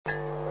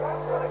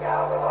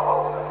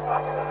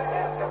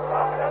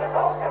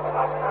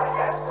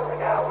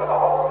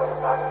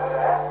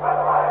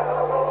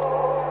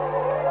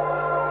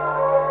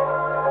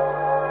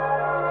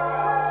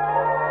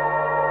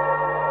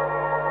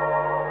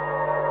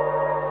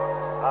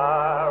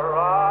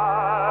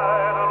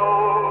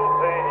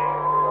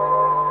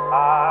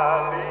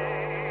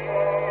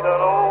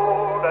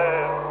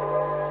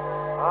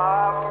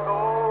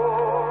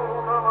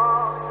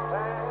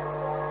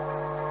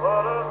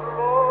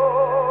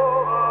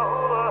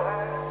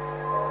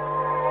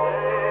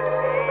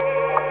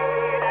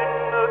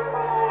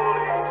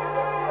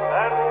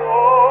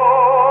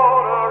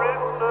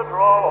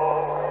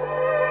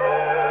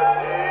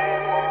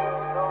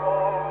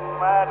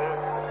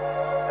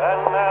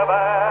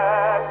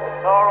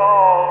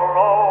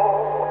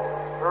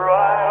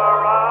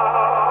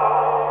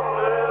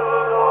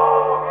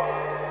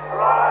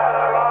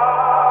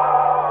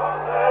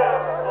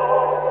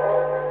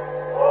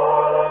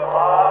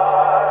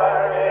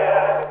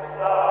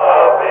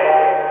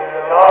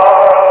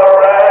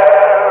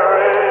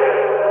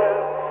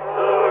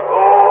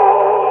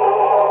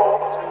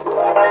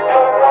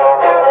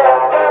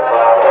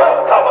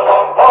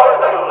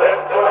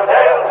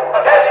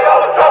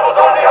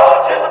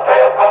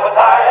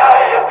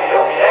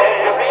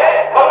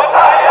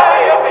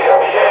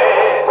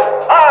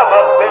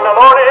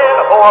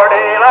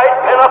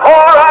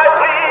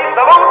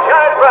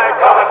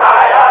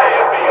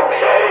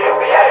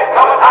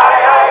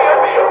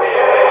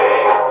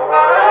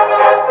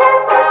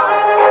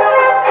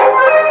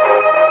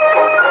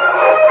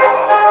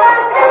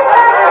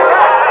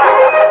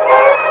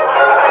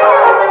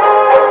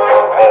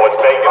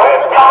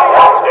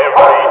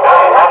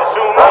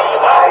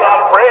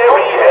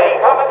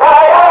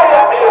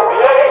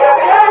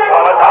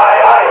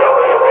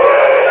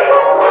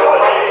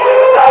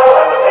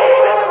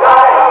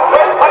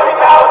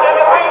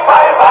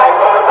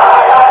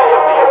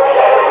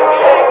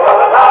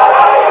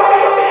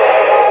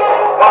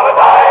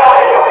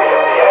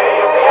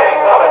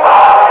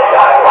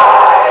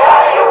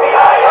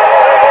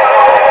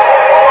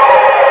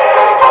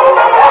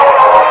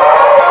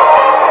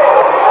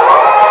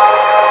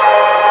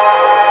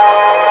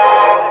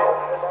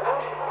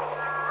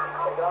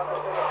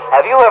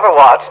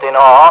watched in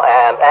awe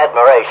and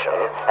admiration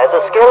as a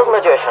skilled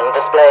magician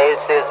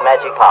displays his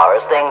magic powers.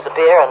 Things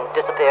appear and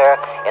disappear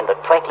in the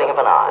twinkling of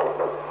an eye.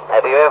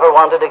 Have you ever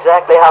wondered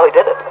exactly how he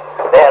did it?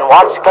 Then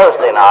watch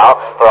closely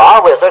now, for our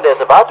wizard is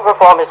about to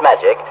perform his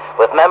magic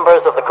with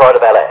members of the Corps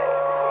de Ballet,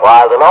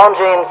 while the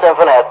Longines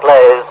Symphonettes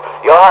plays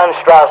Johann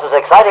Strauss's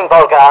exciting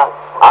polka,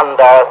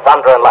 Under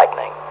Thunder and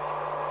Lightning.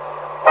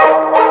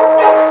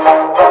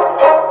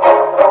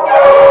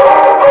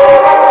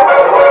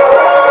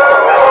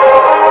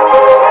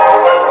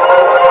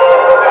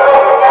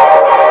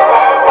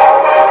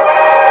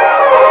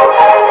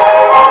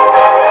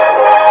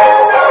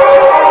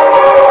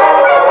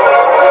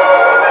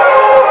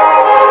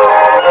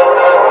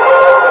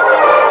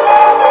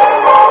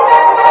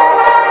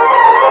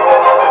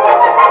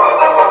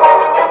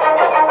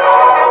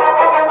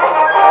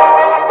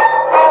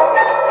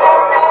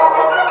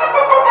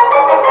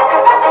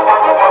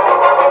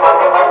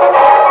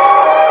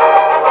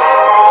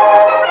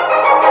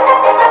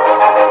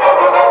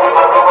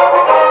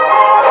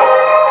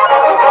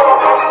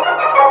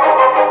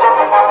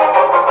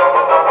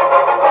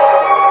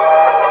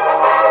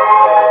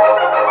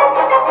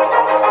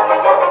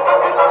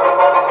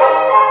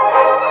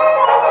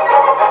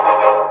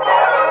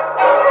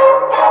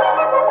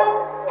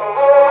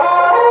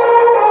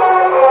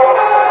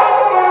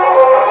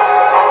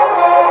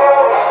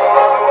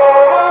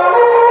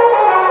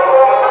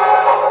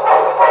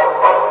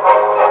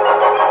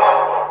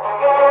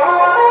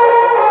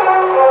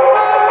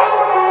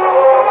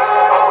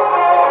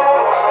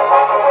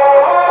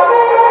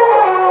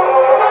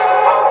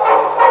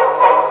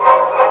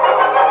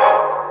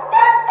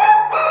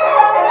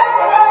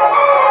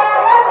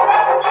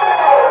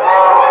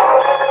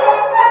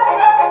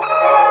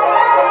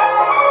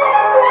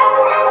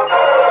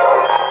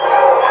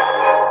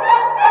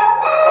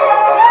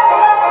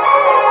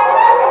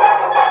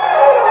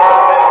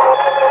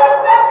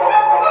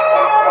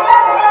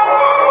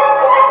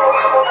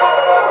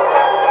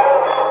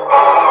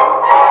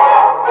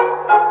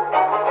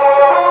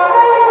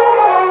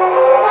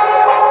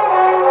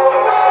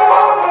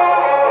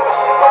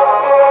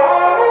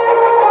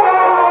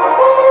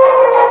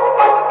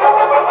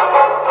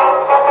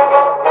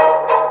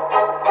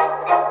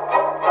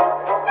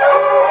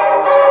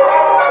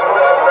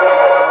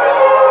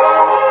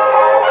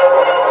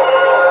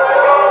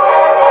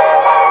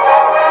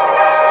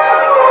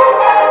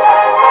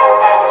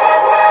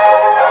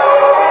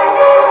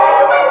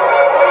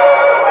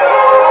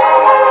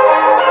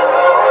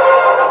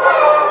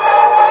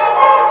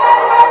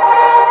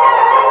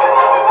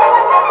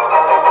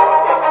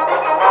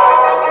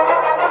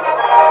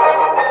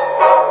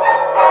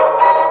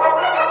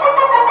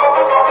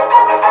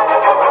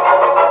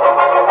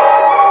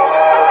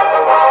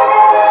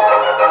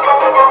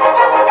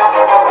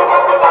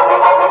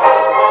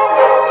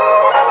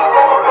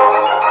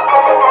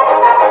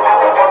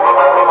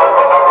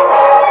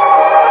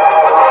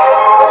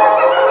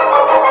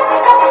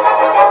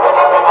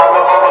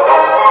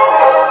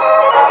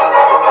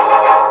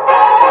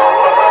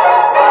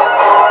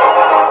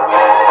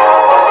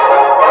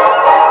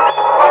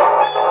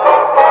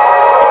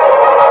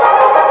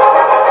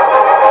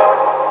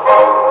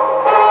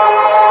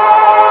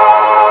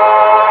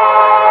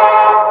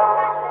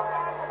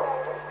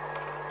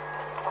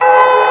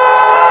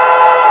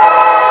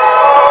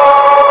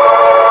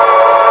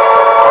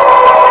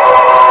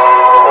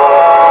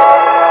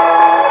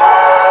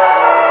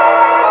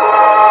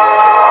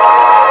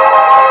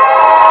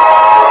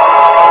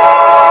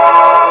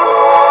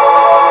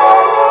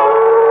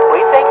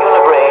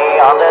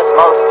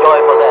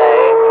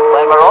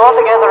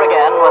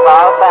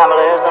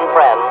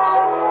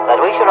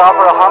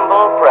 Offer a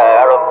humble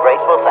prayer of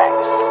grateful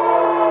thanks,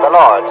 the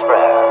Lord's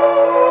Prayer.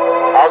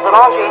 As the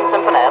Longines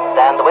Symphonettes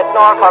and the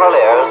Wittnauer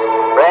Cavaliers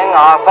bring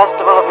our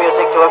festival of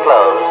music to a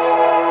close,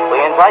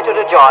 we invite you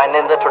to join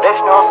in the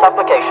traditional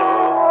supplication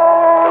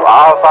to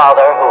our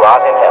Father who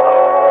art in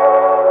heaven.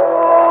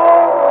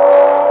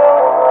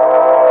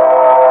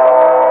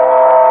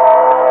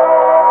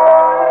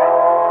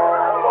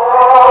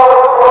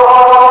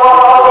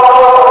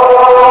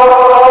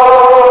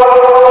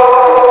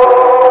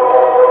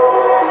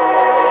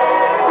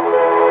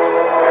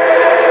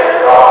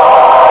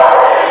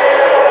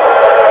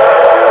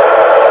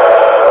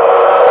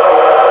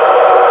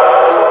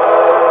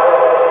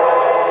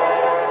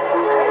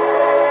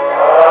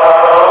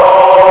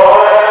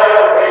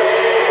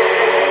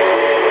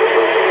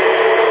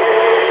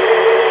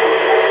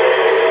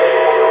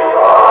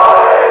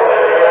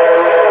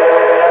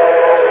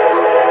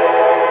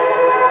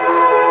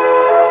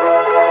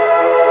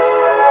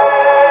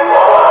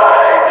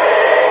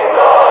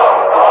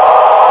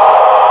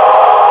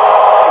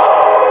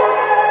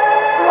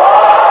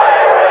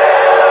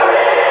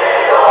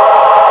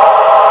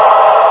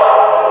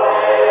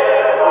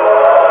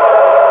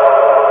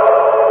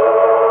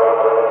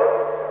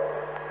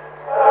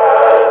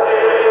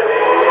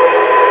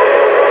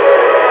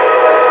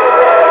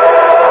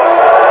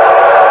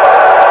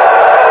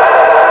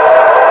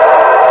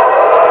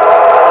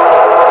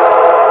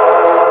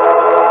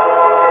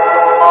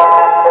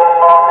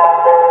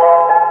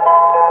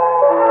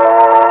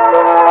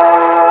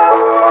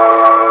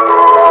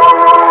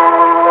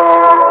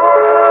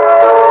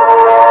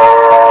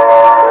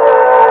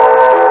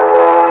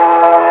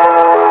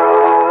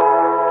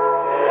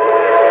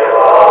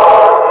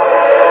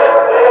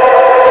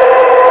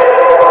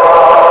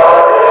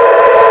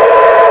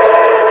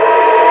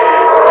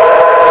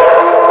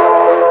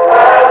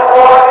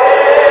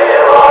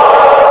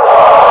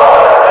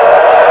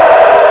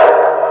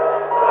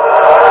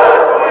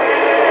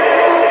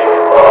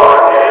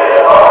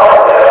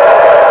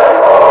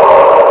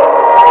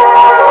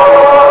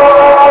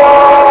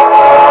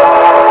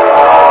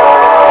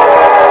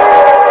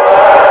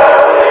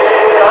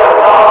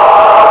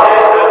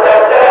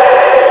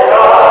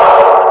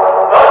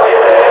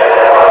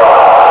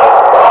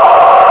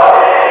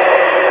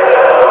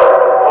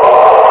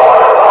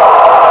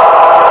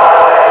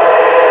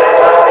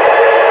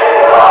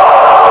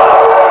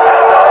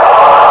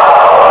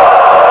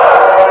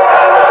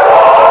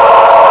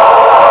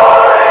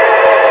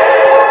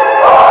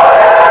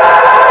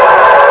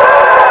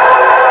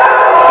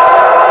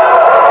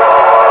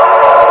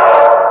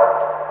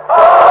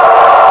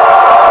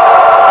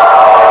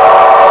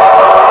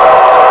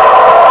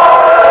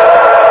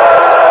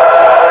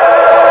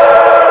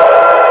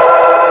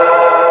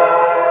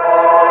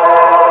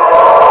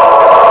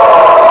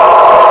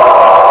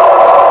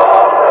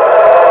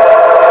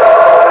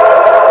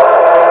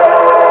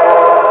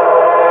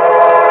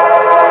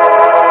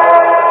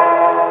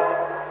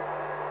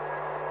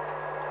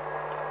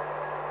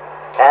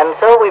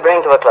 so we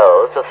bring to a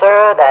close the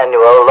third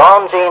annual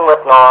Longines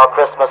Wittnauer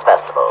Christmas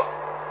Festival,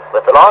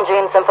 with the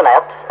Longines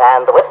Symphonettes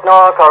and the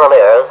Wittnauer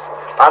Cavaliers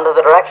under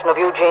the direction of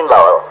Eugene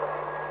Lowell,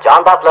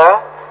 John Butler,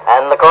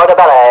 and the Corps de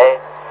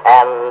Ballet,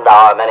 and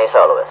our many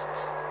soloists.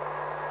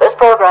 This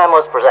program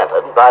was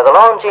presented by the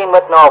Longines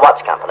Wittnauer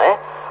Watch Company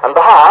on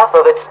behalf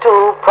of its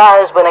two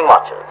prize-winning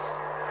watches.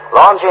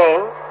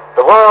 Longines,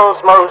 the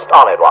world's most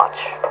honored watch,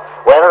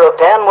 winner of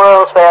 10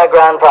 World's Fair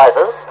Grand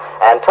Prizes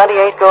and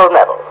 28 gold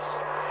medals,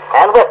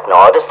 and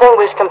Wittnauer,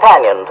 distinguished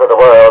companion to the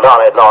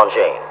world-honored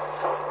Longines,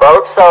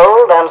 both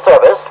sold and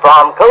serviced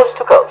from coast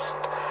to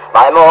coast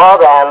by more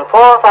than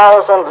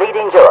 4,000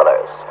 leading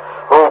jewelers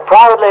who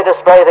proudly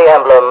display the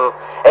emblem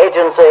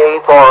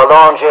Agency for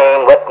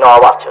Longines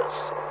Wittnauer Watches.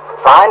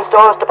 Fine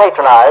stores to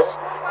patronize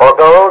for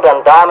gold and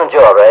diamond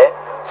jewelry,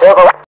 silver